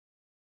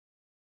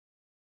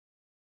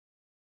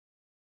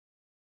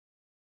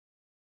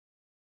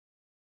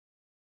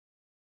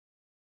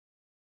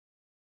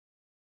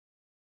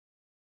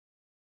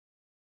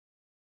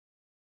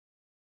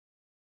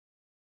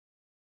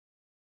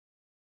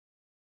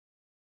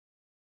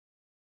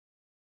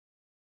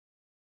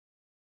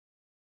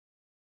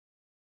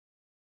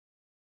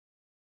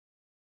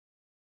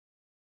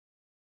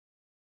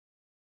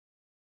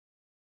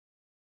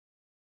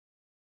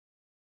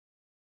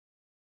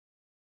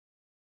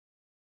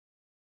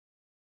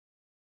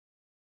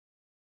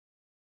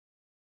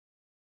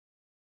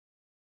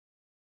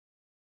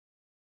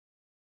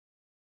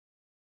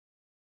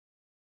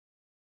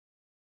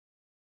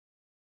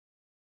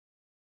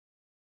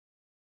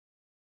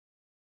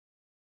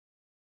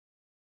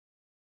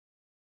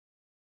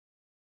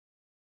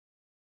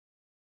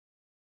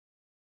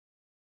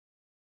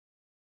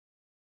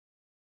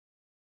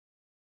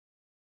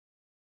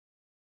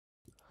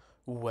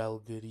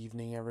Well, good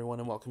evening, everyone,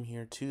 and welcome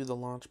here to the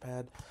launch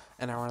pad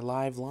and our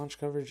live launch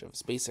coverage of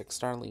SpaceX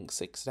Starlink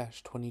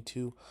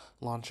 6-22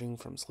 launching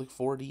from Slick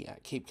 40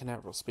 at Cape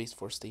Canaveral Space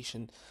Force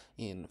Station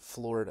in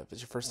Florida. If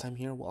it's your first time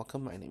here,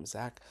 welcome. My name is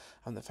Zach.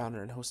 I'm the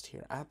founder and host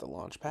here at the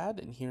launch pad,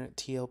 and here at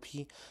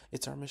TLP,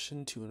 it's our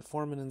mission to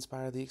inform and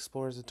inspire the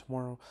explorers of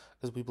tomorrow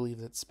because we believe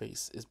that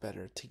space is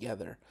better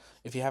together.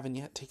 If you haven't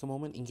yet, take a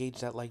moment, engage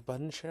that like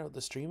button, share out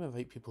the stream,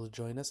 invite people to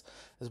join us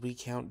as we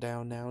count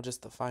down now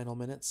just the final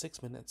minute,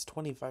 6 minutes,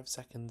 25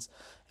 seconds,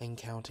 and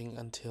counting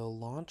until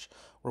launch.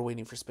 We're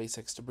waiting for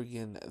SpaceX to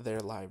begin their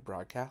live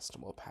broadcast,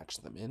 and we'll patch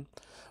them in.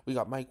 We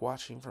got Mike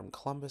watching from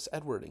Columbus,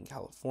 Edward in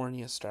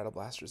California,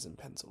 Stratoblasters in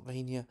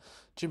Pennsylvania,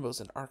 Jimbo's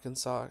in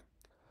Arkansas,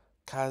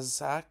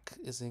 Kazakh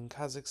is in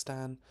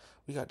Kazakhstan.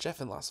 We got Jeff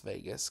in Las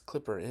Vegas,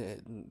 Clipper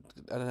in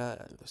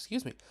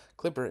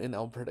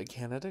Alberta,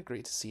 Canada.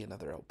 Great to see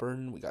another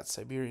Albertan. We got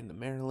Siberian in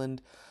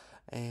Maryland.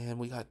 And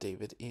we got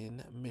David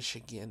in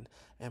Michigan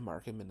and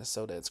Mark in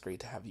Minnesota. It's great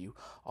to have you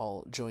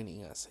all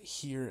joining us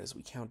here as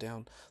we count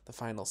down the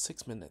final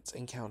 6 minutes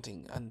and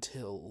counting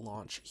until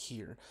launch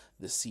here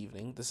this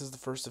evening. This is the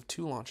first of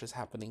two launches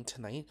happening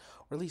tonight,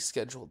 or at least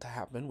scheduled to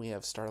happen. We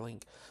have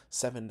Starlink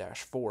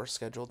 7-4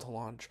 scheduled to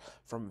launch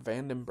from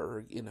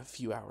Vandenberg in a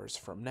few hours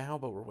from now,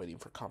 but we're waiting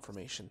for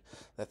confirmation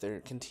that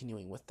they're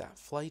continuing with that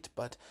flight.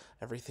 But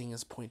everything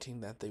is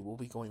pointing that they will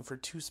be going for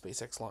two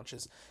SpaceX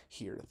launches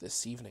here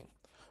this evening.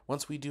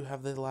 Once we do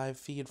have the live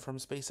feed from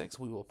SpaceX,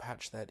 we will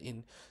patch that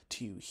in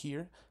to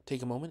here.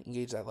 Take a moment,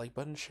 engage that like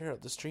button, share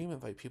out the stream,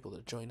 invite people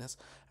to join us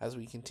as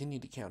we continue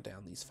to count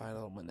down these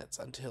final minutes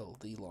until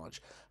the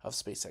launch of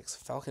SpaceX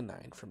Falcon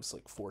 9 from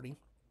Slick 40.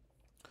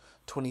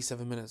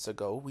 27 minutes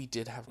ago, we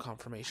did have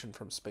confirmation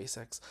from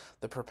SpaceX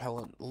the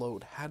propellant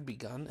load had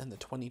begun and the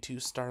 22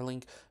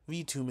 Starlink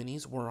V2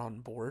 minis were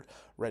on board,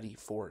 ready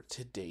for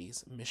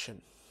today's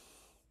mission.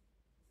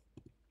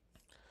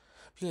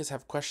 If you guys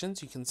have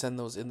questions, you can send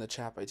those in the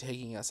chat by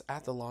tagging us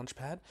at the launch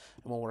pad,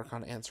 and we'll work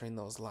on answering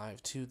those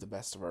live to the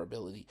best of our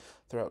ability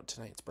throughout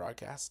tonight's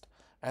broadcast.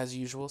 As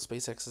usual,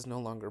 SpaceX is no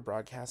longer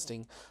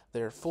broadcasting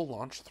their full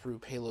launch through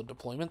payload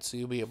deployment, so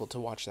you'll be able to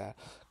watch that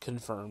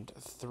confirmed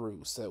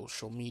through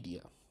social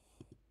media.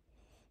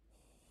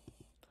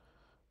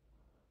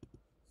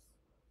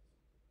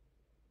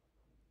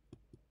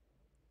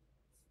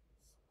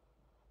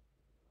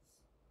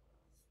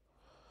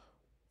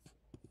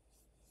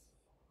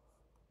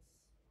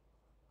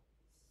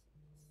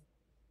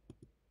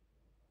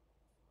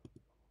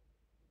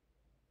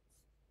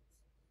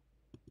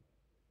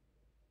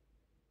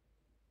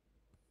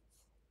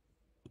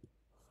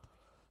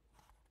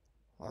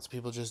 Lots of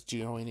people just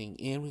joining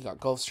in. We got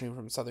Gulfstream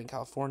from Southern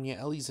California,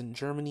 Ellie's in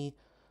Germany,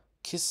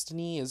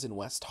 Kistany is in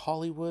West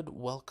Hollywood.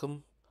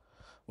 Welcome.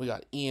 We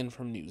got Ian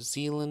from New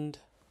Zealand.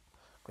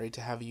 Great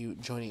to have you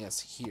joining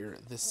us here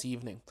this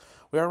evening.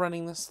 We are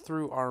running this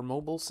through our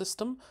mobile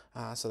system,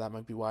 so that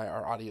might be why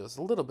our audio is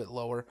a little bit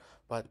lower,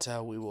 but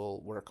we will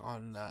work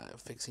on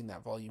fixing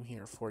that volume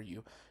here for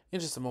you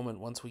in just a moment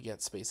once we get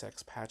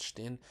SpaceX patched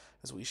in,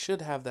 as we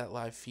should have that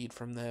live feed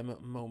from them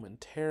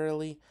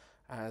momentarily,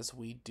 as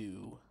we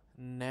do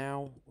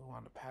now. We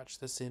want to patch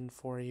this in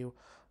for you.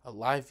 A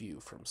live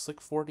view from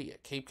Slick 40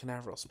 at Cape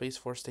Canaveral Space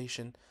Force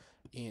Station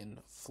in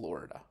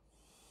Florida.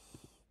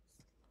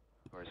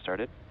 We're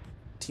started.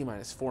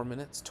 T-minus 4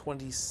 minutes,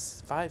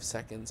 25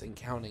 seconds, and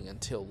counting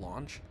until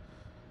launch.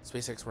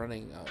 SpaceX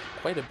running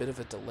quite a bit of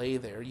a delay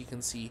there. You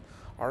can see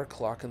our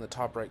clock in the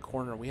top right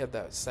corner. We had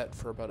that set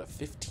for about a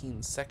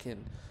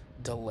 15-second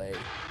delay,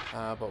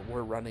 but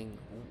we're running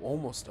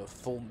almost a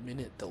full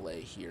minute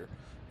delay here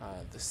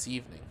this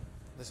evening.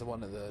 This is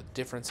one of the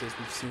differences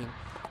we've seen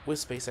with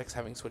SpaceX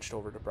having switched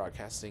over to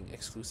broadcasting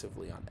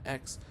exclusively on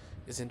X,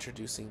 is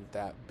introducing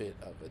that bit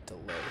of a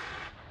delay.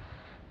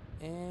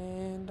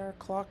 And our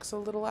clock's a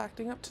little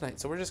acting up tonight,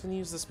 so we're just going to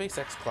use the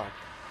SpaceX clock.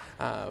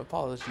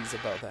 Apologies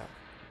about that.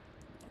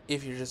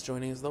 If you're just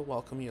joining us, though,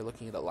 welcome. You're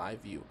looking at a live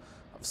view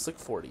of Slick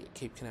 40 at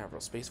Cape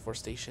Canaveral Space Force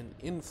Station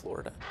in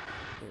Florida.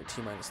 We're at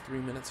T-minus 3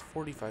 minutes,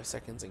 45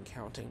 seconds, and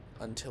counting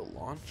until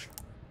launch.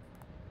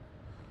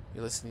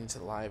 You're listening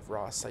to live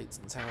raw sights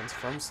and sounds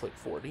from Slick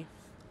 40.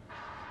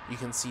 You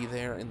can see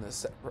there in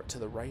the to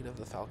the right of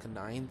the Falcon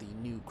 9 the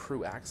new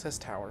crew access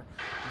tower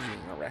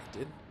being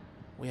erected.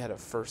 We had a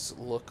first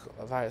look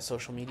via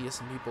social media.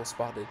 Some people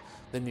spotted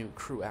the new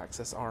crew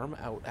access arm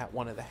out at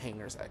one of the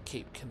hangars at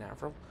Cape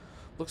Canaveral.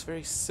 Looks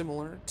very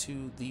similar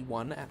to the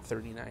one at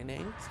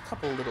 39A. A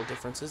couple of little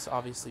differences,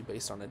 obviously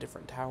based on a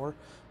different tower,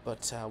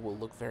 but will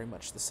look very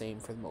much the same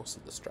for most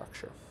of the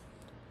structure.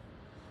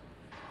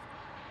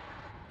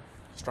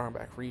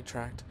 Strongback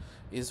retract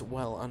is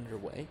well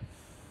underway.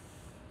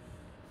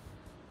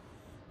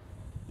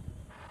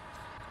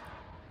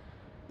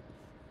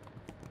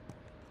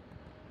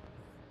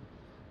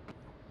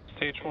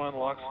 Stage 1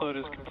 LOX load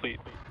is complete.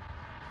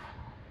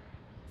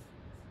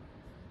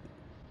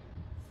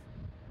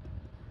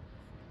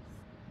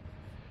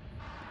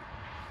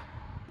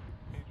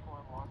 Stage 1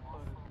 LOX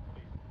load is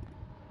complete.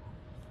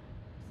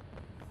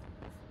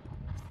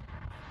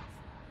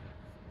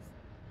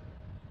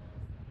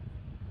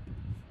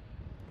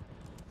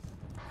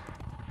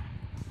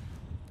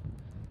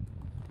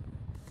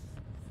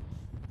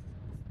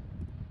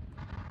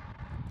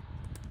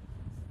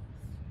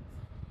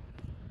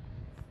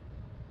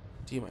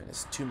 T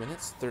minus 2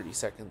 minutes, 30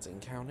 seconds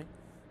and counting.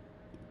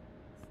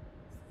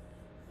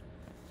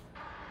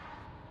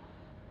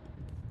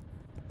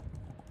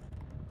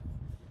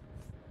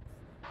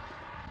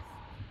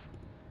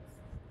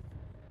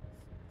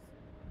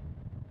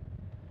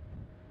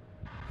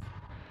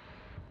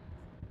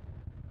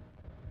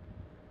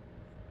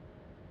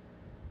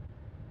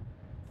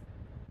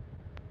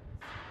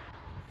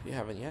 If you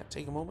haven't yet,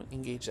 take a moment,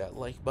 engage that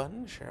like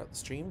button, share out the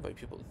stream, invite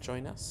people to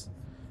join us.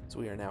 So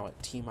we are now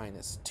at T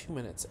minus 2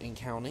 minutes and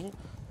counting.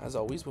 As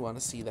always, we want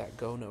to see that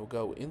go, no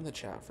go in the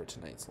chat for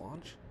tonight's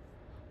launch.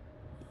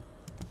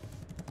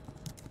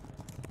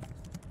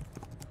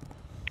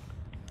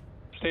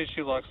 Stage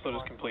 2 lock load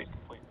is complete.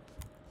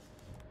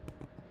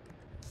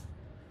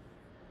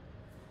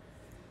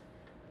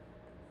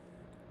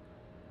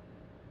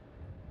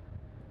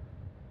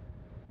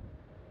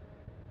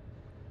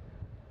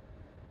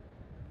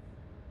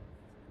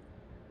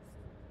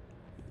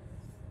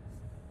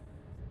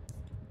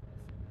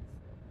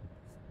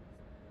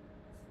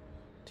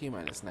 T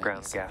minus 90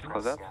 Ground seconds. gas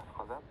close up.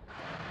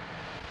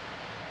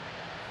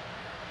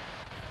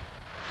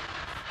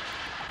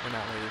 We're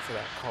now waiting for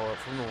that call up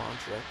from the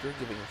launch director,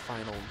 giving a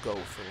final go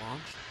for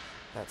launch.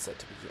 That's set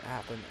to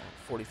happen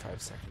at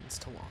 45 seconds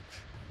to launch.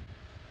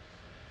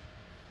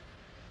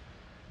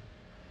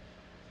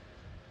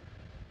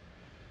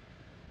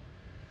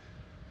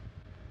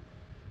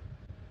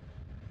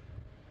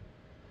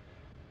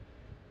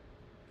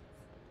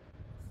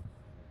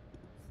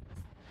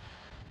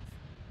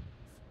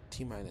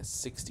 T minus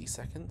 60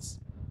 seconds.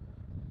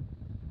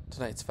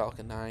 Tonight's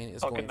Falcon 9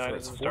 is Falcon going 9 for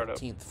is its in startup.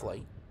 14th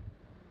flight.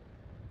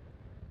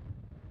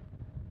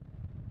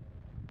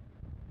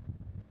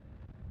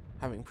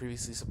 Having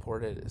previously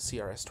supported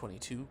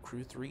CRS-22,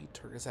 Crew 3,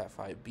 Turkisat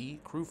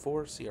 5B, Crew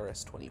 4,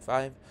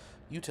 CRS-25,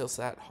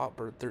 Eutelsat,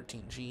 Hotbird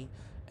 13G,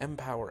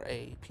 mPower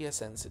A,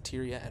 PSN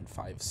Satyria, and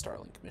 5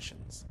 Starlink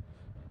missions.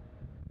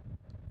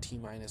 T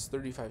minus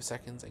 35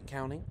 seconds and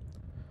counting.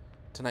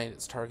 Tonight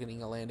it's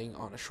targeting a landing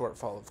on a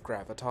shortfall of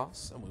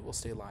Gravitas, and we will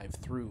stay live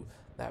through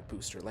that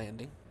booster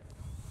landing.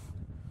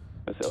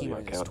 T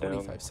minus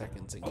 25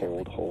 seconds and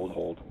counting.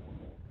 Hold.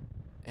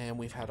 And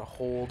we've had a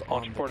hold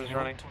Launch on the port is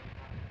running. count.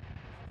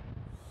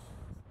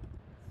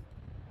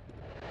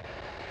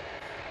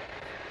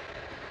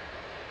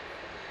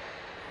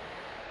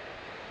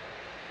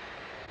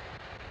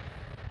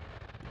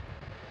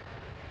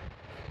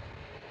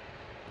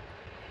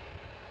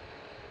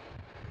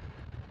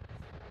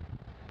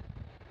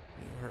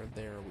 You heard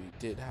there we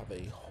did have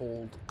a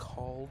hold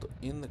called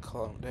in the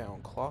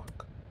countdown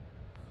clock.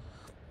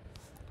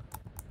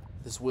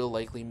 This will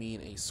likely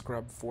mean a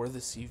scrub for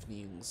this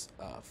evening's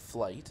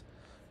flight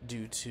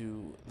due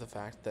to the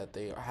fact that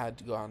they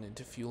had gone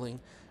into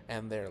fueling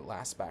and their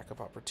last backup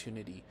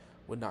opportunity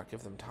would not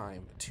give them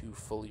time to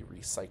fully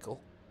recycle.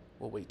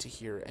 We'll wait to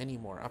hear any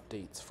more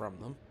updates from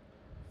them.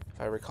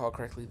 If I recall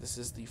correctly, this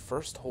is the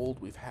first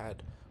hold we've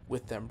had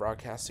with them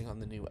broadcasting on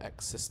the new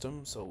X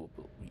system, so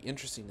it will be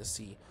interesting to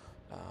see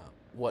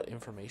what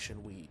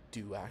information we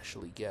do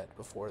actually get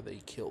before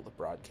they kill the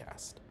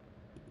broadcast.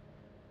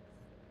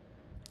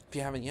 If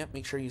you haven't yet,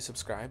 make sure you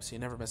subscribe so you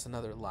never miss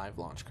another live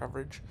launch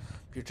coverage.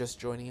 If you're just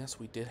joining us,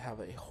 we did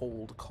have a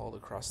hold called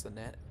across the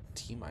net,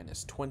 T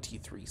minus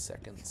 23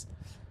 seconds,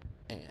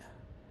 and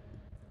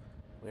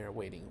we're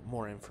awaiting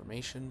more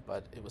information,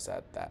 but it was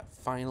at that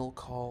final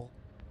call.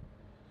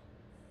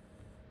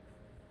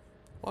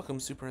 Welcome,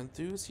 Super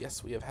Enthused.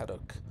 Yes, we have had a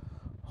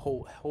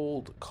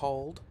hold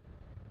called.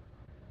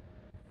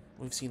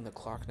 We've seen the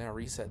clock now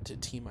reset to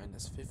T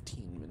minus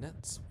 15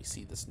 minutes. We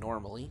see this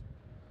normally.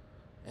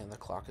 And the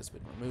clock has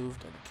been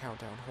removed and a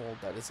countdown hold.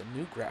 That is a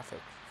new graphic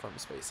from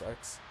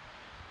SpaceX.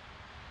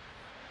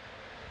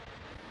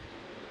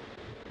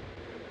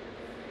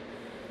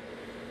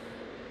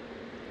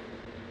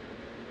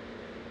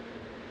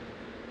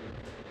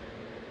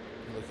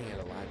 You're looking at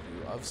a live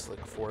view of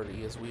Slick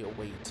 40 as we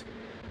await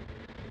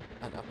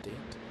an update.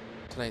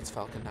 Tonight's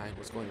Falcon 9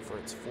 was going for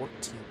its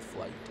 14th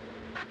flight,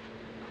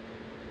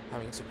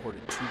 having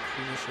supported 2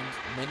 crew missions,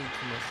 many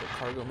commercial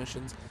cargo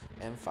missions,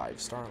 and 5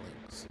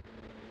 Starlinks.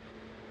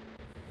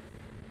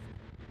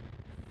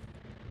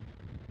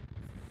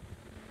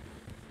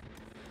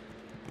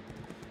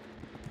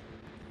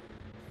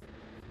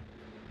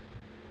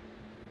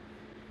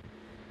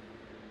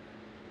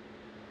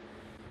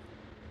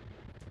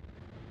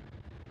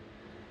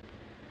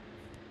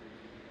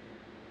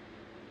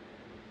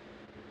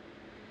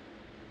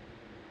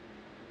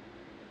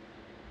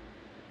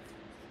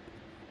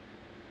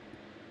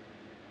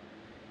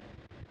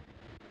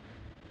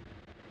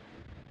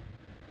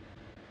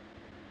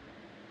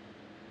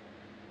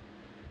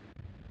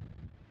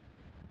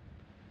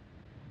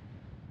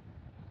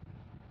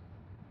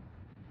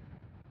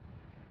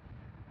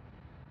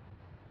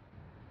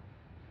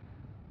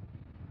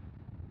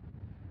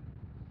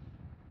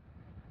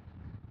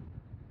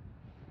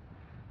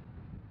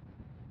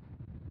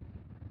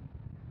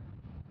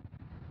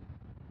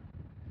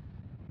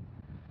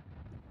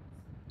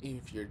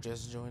 If you're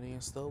just joining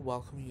us, though,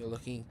 welcome. You're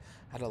looking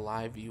at a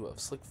live view of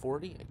Slick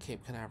 40 at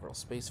Cape Canaveral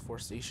Space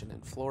Force Station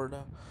in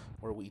Florida,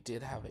 where we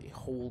did have a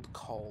hold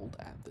called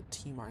at the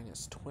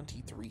T-minus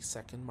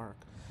 23-second mark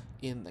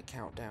in the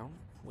countdown.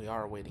 We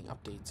are awaiting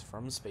updates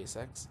from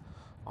SpaceX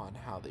on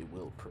how they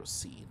will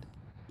proceed.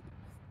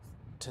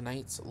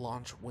 Tonight's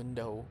launch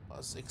window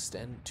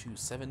extend to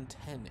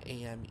 7:10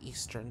 a.m.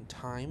 Eastern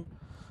Time,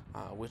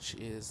 which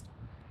is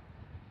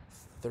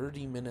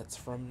 30 minutes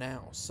from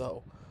now.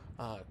 So,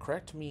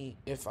 correct me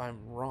if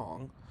I'm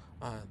wrong.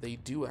 They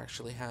do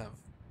actually have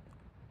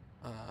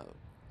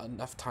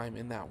enough time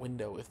in that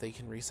window if they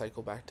can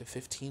recycle back to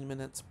 15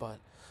 minutes, but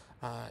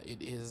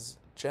it is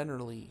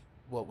generally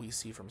what we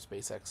see from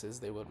SpaceX is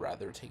they would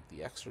rather take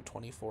the extra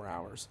 24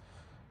 hours,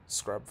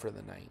 scrub for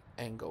the night,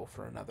 and go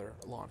for another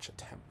launch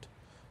attempt.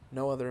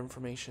 No other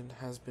information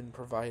has been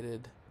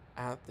provided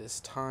at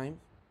this time,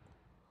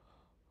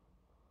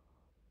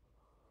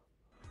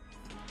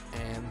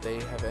 and they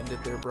have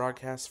ended their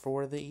broadcast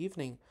for the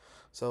evening.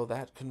 So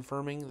that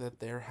confirming that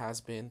there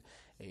has been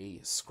a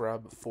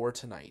scrub for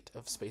tonight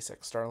of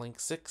SpaceX Starlink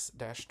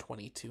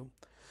 6-22.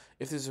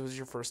 If this was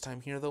your first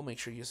time here, though, make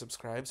sure you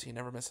subscribe so you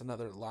never miss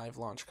another live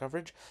launch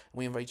coverage. And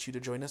we invite you to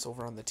join us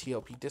over on the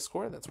TLP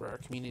Discord. That's where our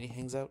community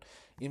hangs out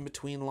in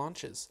between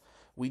launches.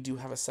 We do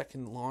have a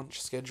second launch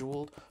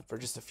scheduled for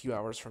just a few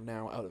hours from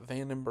now out of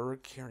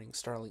Vandenberg carrying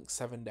Starlink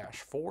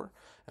 7-4,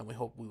 and we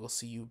hope we will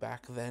see you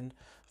back then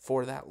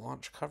for that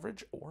launch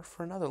coverage or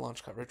for another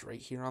launch coverage right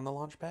here on the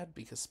launch pad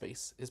because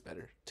space is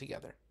better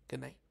together.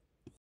 Good night.